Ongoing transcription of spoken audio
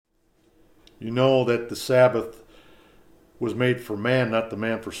You know that the Sabbath was made for man, not the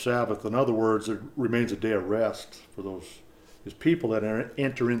man for Sabbath. In other words, it remains a day of rest for his people that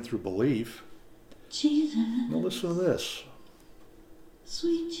enter in through belief. Jesus. Now listen to this.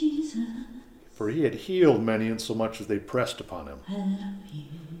 Sweet Jesus. For he had healed many insomuch as they pressed upon him. I love you.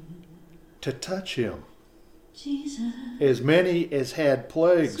 To touch him. Jesus. As many as had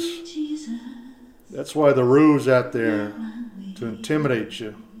plagues. Sweet Jesus. That's why the ruse out there to intimidate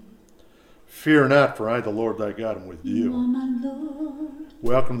you. Fear not, for I, the Lord thy God, am with You are you. my Lord.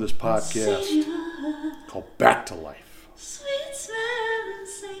 Welcome to this podcast Savior. called Back to Life. Sweet smell and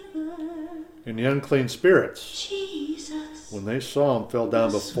savor. And the unclean spirits, Jesus. when they saw him, fell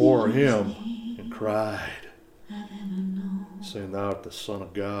down before him Name and cried, I've ever known. saying, Thou art the Son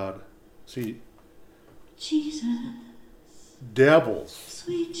of God. See, Jesus. devils.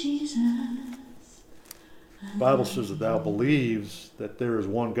 Sweet Jesus. The Bible says that thou believes that there is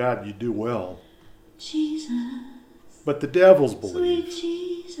one God, you do well. Jesus. But the devils Sweet believe.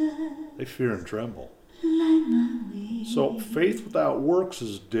 Jesus. They fear and tremble. Light my way. So faith without works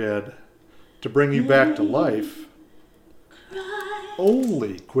is dead. To bring you back to life, Christ,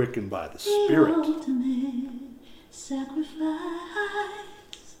 only quickened by the the Spirit. ultimate sacrifice.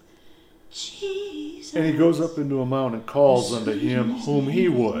 Jesus. And he goes up into a mountain and calls unto him whom he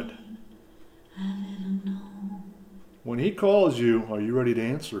would. I've ever known. When he calls you, are you ready to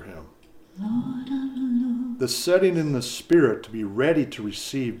answer him? Lord of the Lord. The setting in the Spirit to be ready to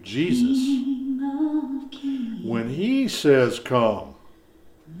receive Jesus. King of kings. When he says come,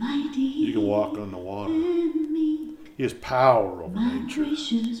 Mighty you can walk on the water. and meek. He has power over My nature.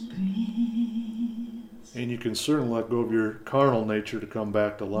 gracious Prince. And you can certainly let go of your carnal nature to come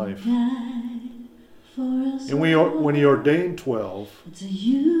back to life. Died for us And when he all. ordained 12, To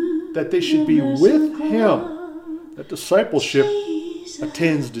you that they should be the with vessel him. called. That discipleship Jesus.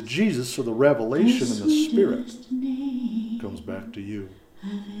 attends to Jesus, so the revelation in the Spirit Sweetest name comes back to you.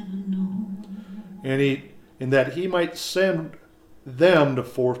 I've ever known. And that he might send them to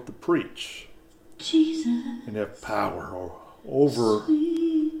forth to preach Jesus. and have power over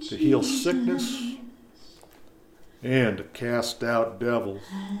Sweet to heal Jesus. sickness and to cast out devils.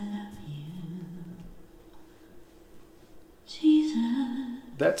 I love you. Jesus.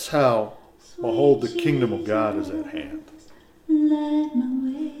 That's how, behold, the kingdom of God is at hand. Light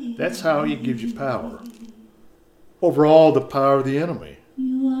my way. That's how he gives you power over all the power of the enemy.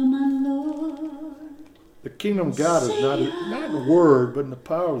 You are my Lord. The kingdom of God is not in the word, but in the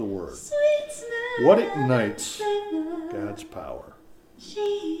power of the word. Sweet smell. What ignites savor. God's power?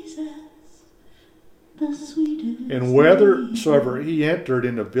 Jesus. The sweetest. And whethersoever he entered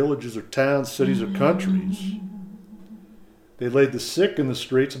into villages or towns, cities or countries, they laid the sick in the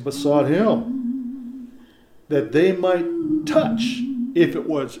streets and besought him, that they might touch, if it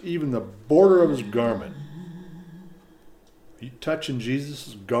was even the border of his garment. Are you touching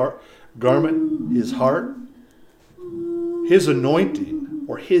Jesus' garment, his heart, his anointing,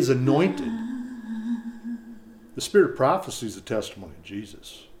 or his anointed? The spirit of prophecy is the testimony of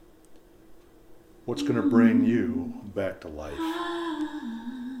Jesus. What's going to bring you back to life?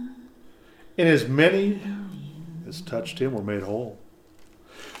 And as many as touched him were made whole.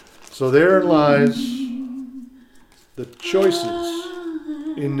 So therein lies the choices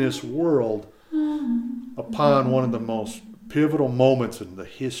in this world upon one of the most pivotal moments in the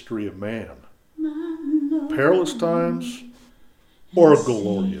history of man. Perilous times or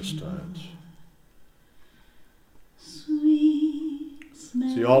glorious times.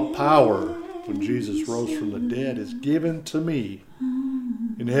 See, all power when Jesus rose from the dead is given to me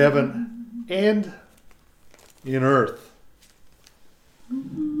in heaven and in earth.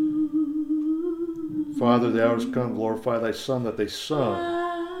 Father, thou hast come, glorify thy Son, that thy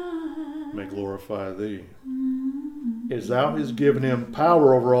Son may glorify thee. As thou hast given him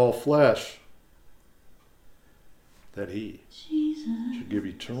power over all flesh, that he should give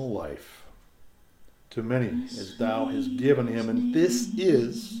eternal life to many as thou hast given him. And this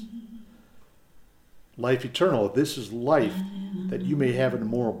is life eternal. This is life that you may have it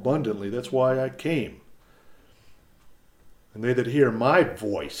more abundantly. That's why I came. And they that hear my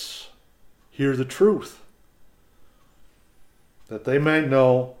voice hear the truth, that they may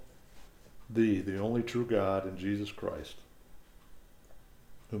know thee, the only true God, and Jesus Christ,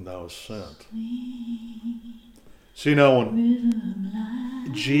 whom thou hast sent. See, now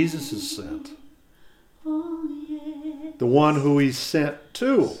when Jesus is sent, the one who he's sent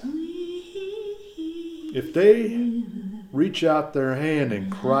to, if they reach out their hand and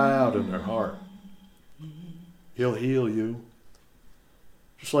cry out in their heart, he'll heal you.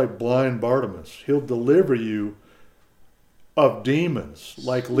 Just like blind Bartimaeus, he'll deliver you of demons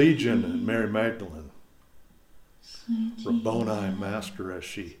like Legion and Mary Magdalene. Sweet Rabboni, Master, as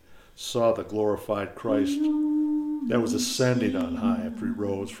she saw the glorified Christ that was ascending on high after he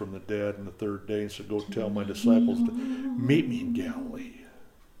rose from the dead on the third day and said, go tell my disciples to meet me in Galilee.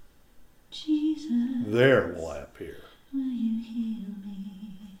 Jesus, There will I appear. will you heal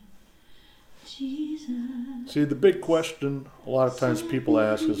me? Jesus, See, the big question a lot of times people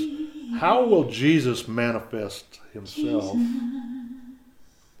ask is, how will Jesus manifest himself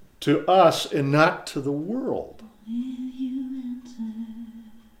to us and not to the world? will you enter?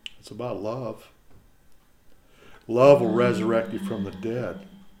 It's about love. Love will resurrect you from the dead.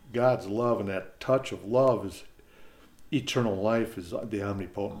 God's love, and that touch of love is eternal life, is the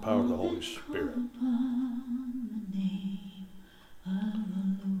omnipotent power of the Holy Spirit. Upon the name of the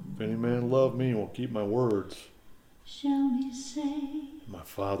Lord If any man love me and will keep my words, shall be saved. my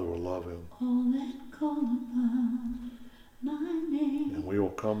Father will love him, All that call upon my name, and we will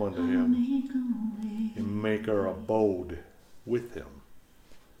come unto I'll him make a way. and make our abode with him.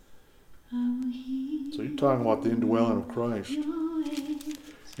 I will heal So you're talking about the indwelling of Christ. your ways.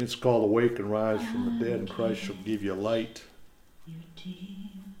 It's called awake and rise from the dead, and Christ shall give you light. Your tears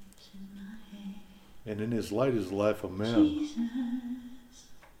in my head. And in his light is the life of men. Jesus,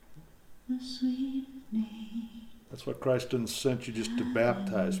 the sweet name. That's why Christ didn't send you just to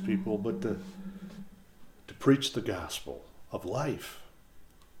baptize people, but to preach the gospel of life.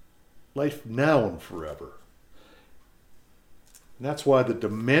 Life now and forever. And that's why the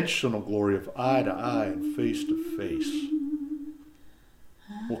dimensional glory of eye to eye and face to face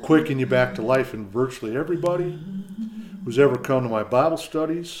will quicken you back to life. And virtually everybody who's ever come to my Bible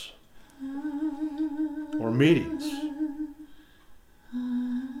studies or meetings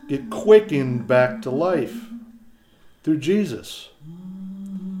get quickened back to life through Jesus.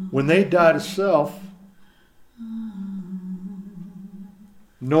 When they die to self,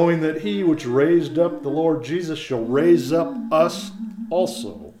 knowing that he which raised up the Lord Jesus shall raise up us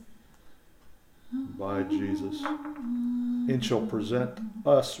also by Jesus, and shall present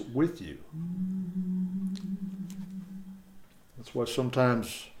us with you. That's why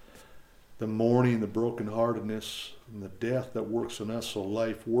sometimes the mourning, the brokenheartedness, and the death that works in us, so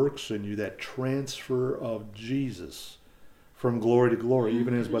life works in you, that transfer of Jesus from glory to glory,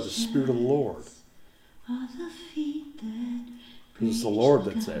 even as by the Spirit of the Lord. Are the feet that Because it's the Lord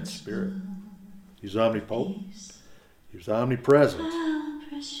that's that Spirit. He's omnipotent. He's omnipresent. how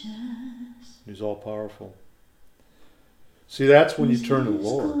precious He's all powerful. See, that's when you turn to the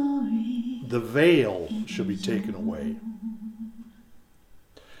Lord. glory. The veil should be taken away.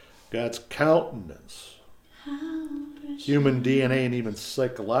 God's countenance, How precious human DNA, and even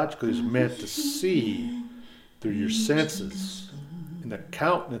psychologically, is meant to see through your senses in the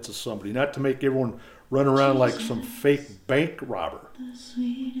countenance of somebody, not to make everyone run around like some fake bank robber, the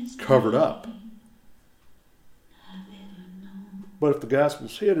sweetest covered up. name I've ever known. But if the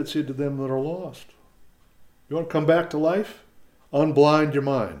gospel's hid, it's hid to them that are lost. You want to come back to life? Unblind your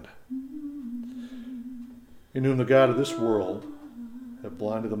mind. In whom the God of this world have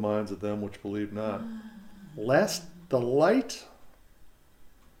blinded the minds of them which believe not, lest the light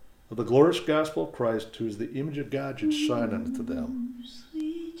of the glorious gospel of Christ, who is the image of God, should shine unto them.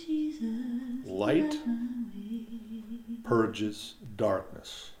 Sweet Jesus, Light purges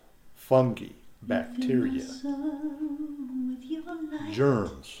darkness, fungi, bacteria, with your light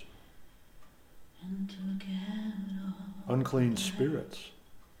germs, and took out all unclean spirits.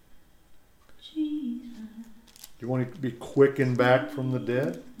 Jesus. You want to be quickened back from the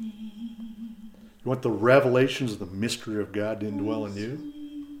dead? You want the revelations of the mystery of God to indwell in you?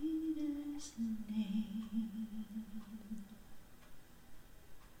 Sweetest name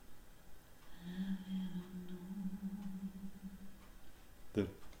Then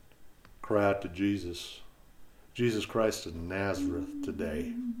cry out to Jesus. Jesus Christ of Nazareth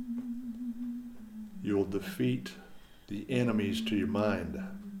today. You will defeat the enemies to your mind,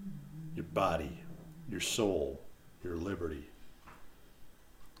 your body, your soul, your liberty.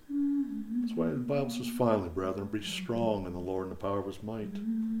 That's why the Bible says, finally, brethren, be strong in the Lord and the power of his might.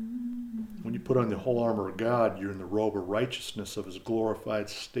 When you put on the whole armor of God, you're in the robe of righteousness of his glorified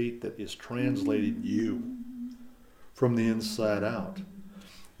state that is translating you from the inside out.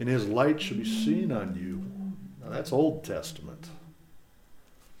 And his light should be seen on you. Now that's Old Testament.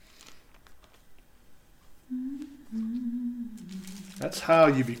 That's how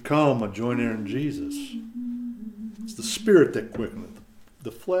you become a joint heir in Jesus. It's the Spirit that quickeneth.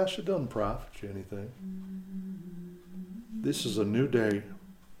 The flesh, it doesn't profit you anything. This is a new day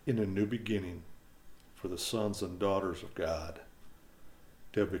and a new beginning for the sons and daughters of God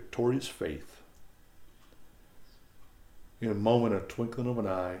to have victorious faith In a moment, a twinkling of an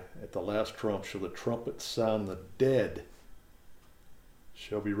eye, at the last trump shall the trumpet sound, the dead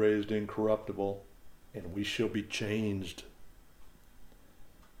shall be raised incorruptible, and we shall be changed.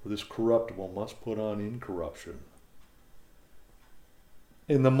 For this corruptible must put on incorruption,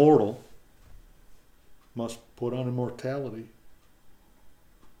 and the mortal must put on immortality.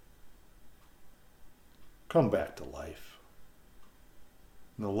 Come back to life.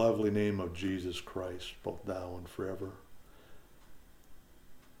 In the lovely name of Jesus Christ, both now and forever.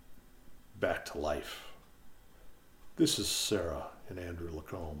 Back to life. This is Sara and Andrew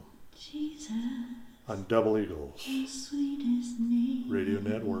LaCombe Jesus, on Double Eagles the sweetest name Radio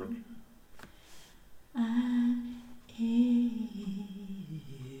Network.